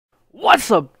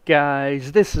What's up,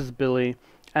 guys? This is Billy,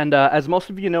 and as most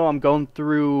of you know, I'm going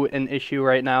through an issue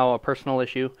right now, a personal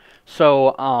issue.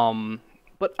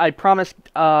 But I promised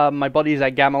my buddies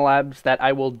at GammaLabs that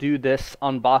I will do this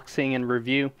unboxing and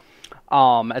review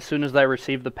as soon as I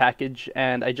receive the package,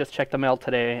 and I just checked the mail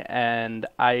today, and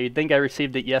I think I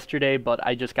received it yesterday, but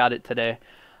I just got it today.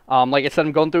 Like I said,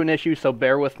 I'm going through an issue, so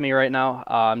bear with me right now.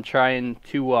 I'm trying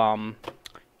to,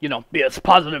 be as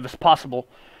positive as possible.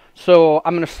 So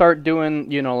I'm gonna start doing,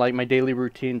 like my daily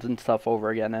routines and stuff over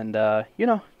again, and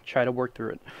try to work through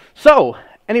it. So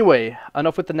anyway,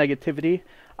 enough with the negativity.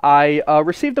 I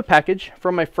received a package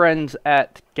from my friends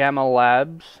at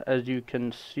GammaLabs, as you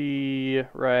can see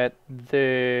right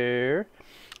there.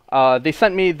 They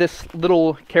sent me this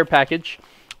little care package,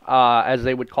 as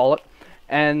they would call it,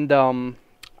 and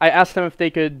I asked them if they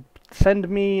could send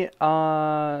me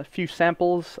a few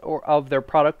samples of their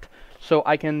product so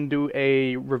I can do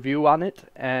a review on it,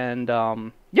 and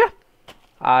yeah,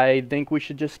 I think we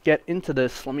should just get into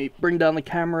this. Let me bring down the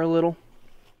camera a little.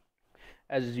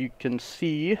 As you can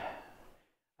see,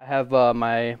 I have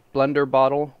my blender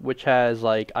bottle, which has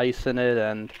like ice in it,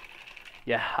 and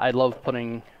yeah, I love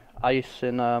putting ice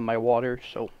in my water,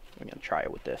 so I'm gonna try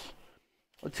it with this.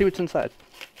 Let's see what's inside.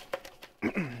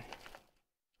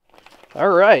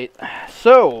 Alright,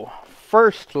 so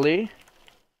firstly,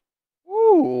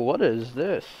 ooh, what is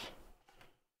this?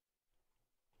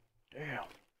 Damn.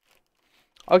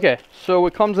 Okay, so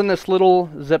it comes in this little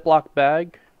Ziploc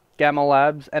bag,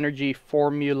 GammaLabs Energy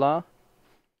Formula.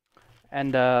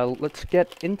 And let's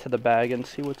get into the bag and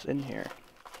see what's in here.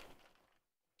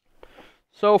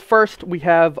 So first we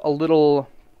have a little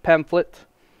pamphlet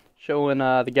showing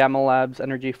the GammaLabs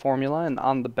Energy Formula, and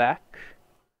on the back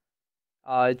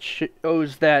it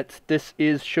shows that this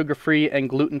is sugar-free and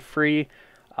gluten-free,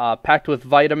 packed with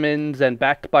vitamins and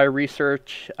backed by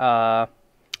research. Yeah,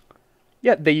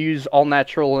 they use all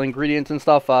natural ingredients and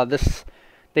stuff.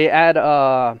 They add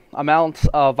amounts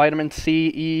of vitamin C,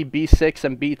 E, B6,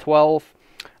 and B12.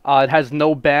 It has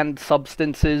no banned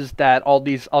substances that all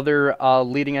these other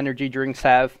leading energy drinks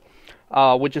have,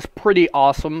 which is pretty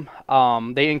awesome.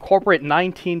 They incorporate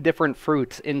 19 different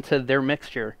fruits into their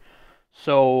mixture,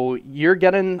 so you're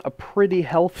getting a pretty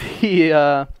healthy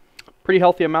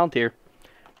amount here.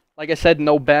 Like I said,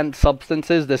 no banned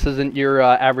substances. This isn't your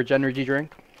average energy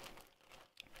drink.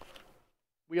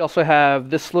 We also have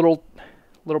this little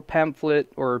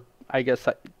pamphlet, or I guess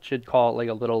I should call it like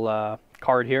a little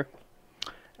card here.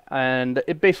 And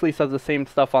it basically says the same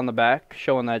stuff on the back,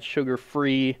 showing that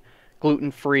sugar-free,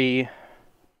 gluten-free,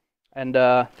 and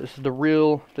this is the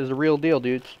real deal,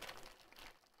 dudes.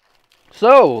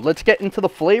 So let's get into the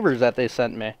flavors that they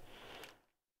sent me.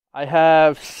 I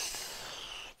have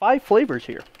 5 flavors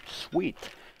here. Sweet.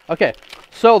 Okay,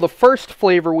 so the first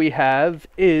flavor we have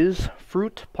is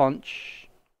fruit punch.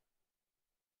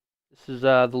 This is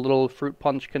the little fruit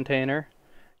punch container.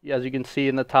 As you can see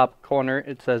in the top corner,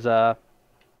 it says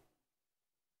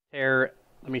tear.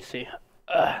 Let me see.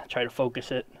 Try to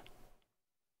focus it.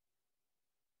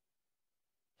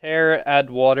 Tear, add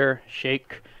water,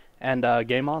 shake, and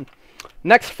game on.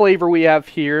 Next flavor we have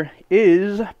here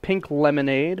is pink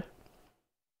lemonade.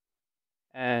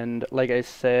 And like I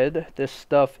said, this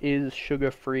stuff is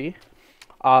sugar-free.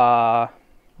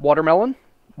 Watermelon.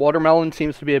 Watermelon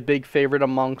seems to be a big favorite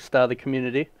amongst the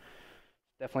community.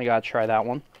 Definitely gotta try that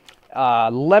one.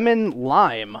 Lemon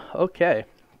lime. Okay,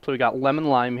 so we got lemon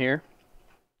lime here.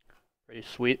 Pretty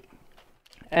sweet.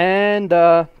 And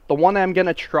the one I'm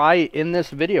gonna try in this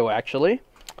video, actually,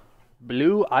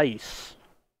 blue ice.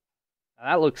 Now,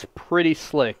 that looks pretty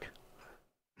slick.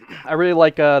 I really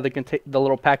like the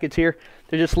little packets here.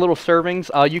 They're just little servings.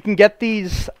 You can get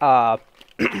these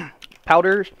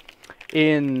powders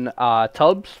in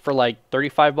tubs for like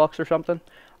 35 bucks or something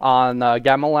on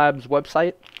GammaLabs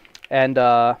website, and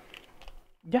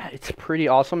yeah, it's pretty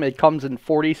awesome. It comes in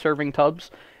 40 serving tubs.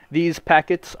 These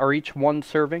packets are each 1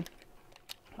 serving.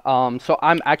 So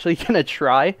I'm actually gonna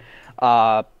try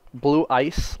blue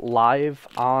ice live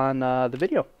on the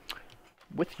video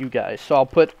with you guys. So I'll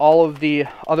put all of the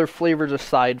other flavors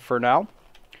aside for now.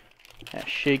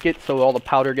 Shake it so all the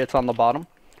powder gets on the bottom.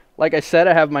 Like I said,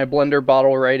 I have my blender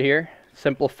bottle right here.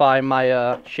 Simplify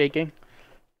my shaking.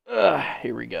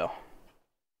 Here we go.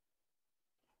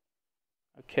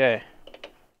 Okay.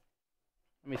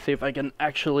 Let me see if I can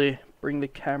actually bring the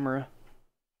camera.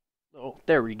 Oh,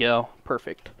 there we go.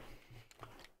 Perfect.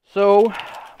 So,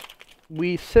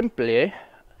 we simply,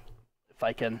 if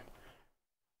I can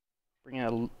bring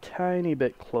it a tiny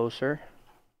bit closer.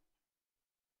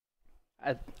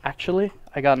 Actually,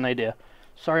 I got an idea.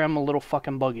 Sorry, I'm a little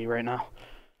fucking buggy right now.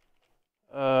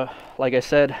 Like I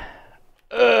said,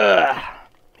 Ugh.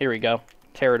 Here we go.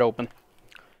 Tear it open.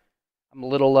 I'm a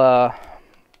little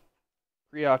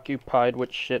preoccupied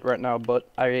with shit right now, but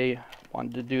I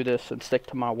wanted to do this and stick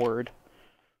to my word.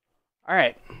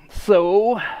 Alright,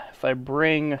 so if I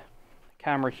bring the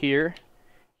camera here,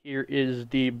 here is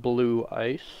the blue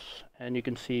ice, and you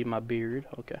can see my beard.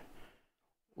 Okay.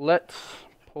 Let's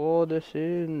pour this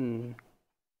in.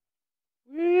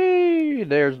 Whee!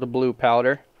 There's the blue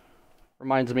powder.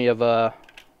 Reminds me of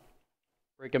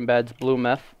Breaking Bad's blue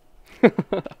meth.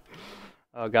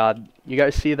 Oh god, you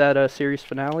guys see that series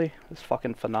finale? It's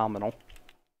fucking phenomenal.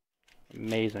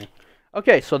 Amazing.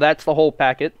 Okay, so that's the whole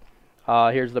packet.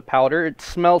 Here's the powder. It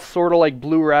smells sort of like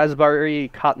blue raspberry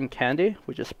cotton candy,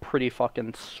 which is pretty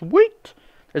fucking sweet.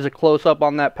 There's a close-up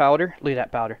on that powder. Look at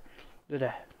that powder. Look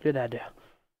at that.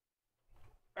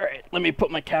 Alright, let me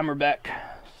put my camera back.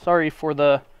 Sorry for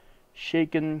the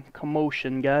shaken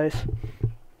commotion, guys.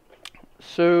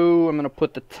 So, I'm going to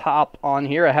put the top on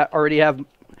here. I already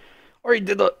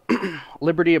did the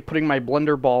liberty of putting my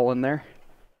blender ball in there.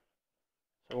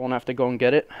 So I won't have to go and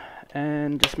get it.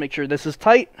 And just make sure this is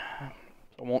tight,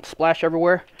 so it won't splash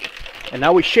everywhere. And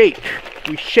now we shake.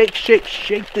 We shake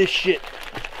this shit.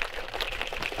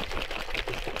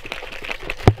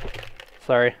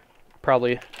 Sorry,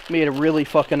 probably made a really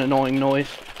fucking annoying noise.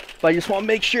 But I just want to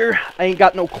make sure I ain't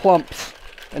got no clumps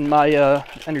in my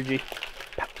energy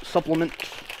supplements.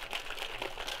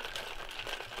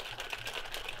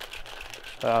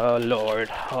 Oh Lord,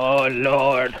 oh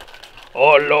Lord,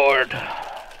 oh Lord.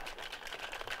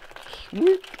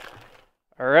 Sweet.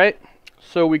 Alright,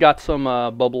 so we got some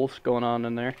bubbles going on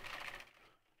in there.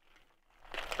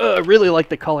 I really like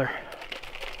the color.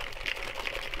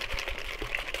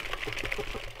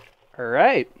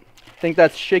 Alright, think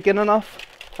that's shaken enough?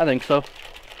 I think so.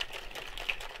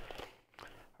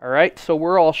 Alright, so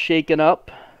we're all shaken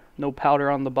up. No powder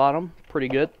on the bottom. Pretty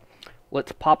good.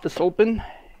 Let's pop this open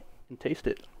and taste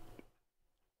it.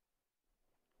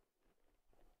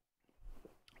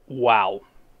 Wow.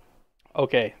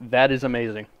 Okay, that is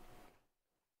amazing.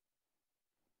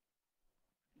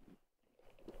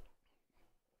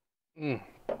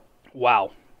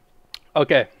 Wow.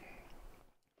 Okay.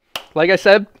 Like I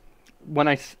said, when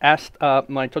I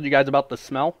told you guys about the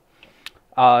smell,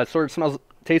 it sort of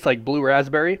tastes like blue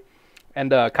raspberry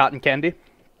and cotton candy.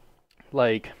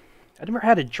 Like, I never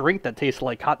had a drink that tasted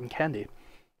like cotton candy.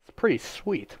 It's pretty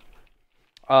sweet.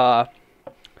 But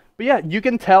yeah, you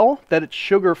can tell that it's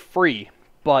sugar-free,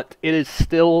 but it is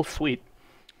still sweet.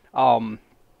 I'm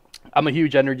a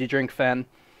huge energy drink fan,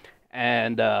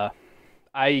 and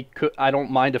I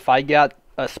don't mind if I get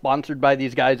sponsored by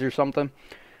these guys or something.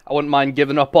 I wouldn't mind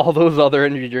giving up all those other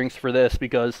energy drinks for this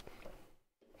because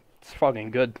it's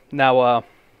fucking good. Now,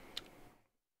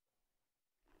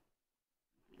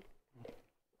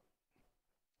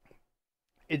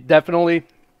 it definitely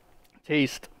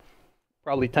tastes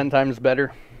probably 10 times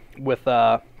better with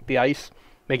the ice.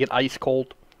 Make it ice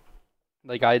cold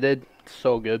like I did.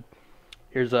 So good.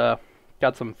 Here's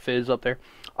got some fizz up there.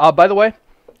 By the way,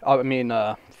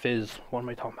 fizz. What am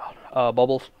I talking about?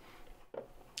 Bubbles.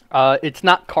 It's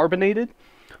not carbonated,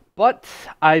 but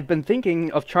I've been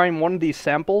thinking of trying one of these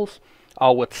samples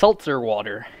with seltzer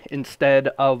water instead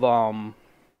of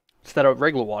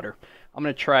regular water. I'm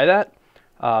gonna try that.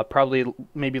 Probably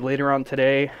maybe later on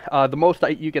today. The most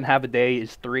you can have a day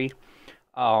is 3.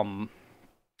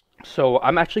 So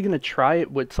I'm actually going to try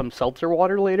it with some seltzer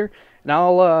water later. And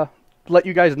I'll let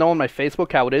you guys know on my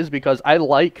Facebook how it is because I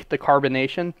like the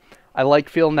carbonation. I like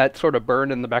feeling that sort of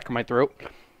burn in the back of my throat.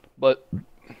 But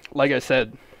like I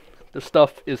said, the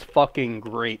stuff is fucking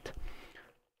great.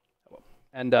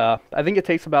 And I think it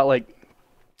takes about like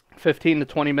 15 to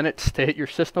 20 minutes to hit your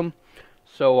system.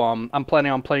 So I'm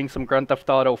planning on playing some Grand Theft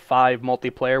Auto 5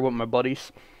 multiplayer with my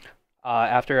buddies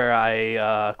after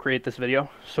I create this video.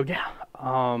 So yeah,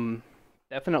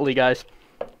 definitely guys,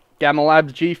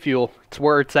 GammaLabs G Fuel, it's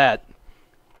where it's at.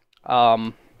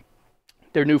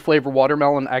 Their new flavor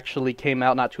watermelon actually came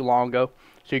out not too long ago,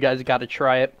 so you guys got to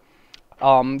try it.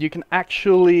 You can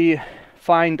actually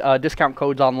find discount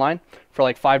codes online for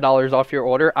like $5 off your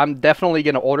order. I'm definitely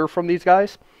going to order from these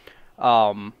guys.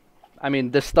 I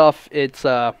mean, this stuff, it's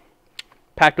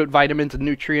packed with vitamins and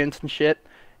nutrients and shit,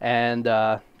 and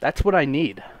that's what I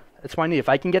need. That's what I need. If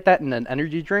I can get that in an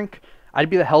energy drink, I'd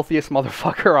be the healthiest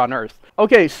motherfucker on earth.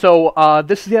 Okay, so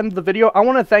this is the end of the video. I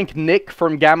want to thank Nick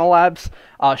from GammaLabs.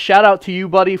 Shout out to you,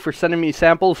 buddy, for sending me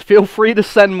samples. Feel free to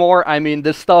send more. I mean,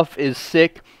 this stuff is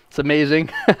sick. It's amazing.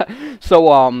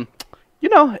 So, you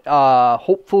know,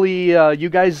 hopefully you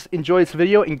guys enjoy this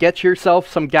video and get yourself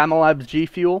some GammaLabs G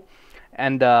Fuel.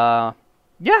 And,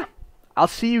 yeah, I'll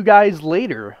see you guys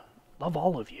later. Love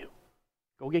all of you.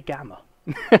 Go get Gamma.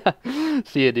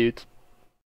 See ya, dudes.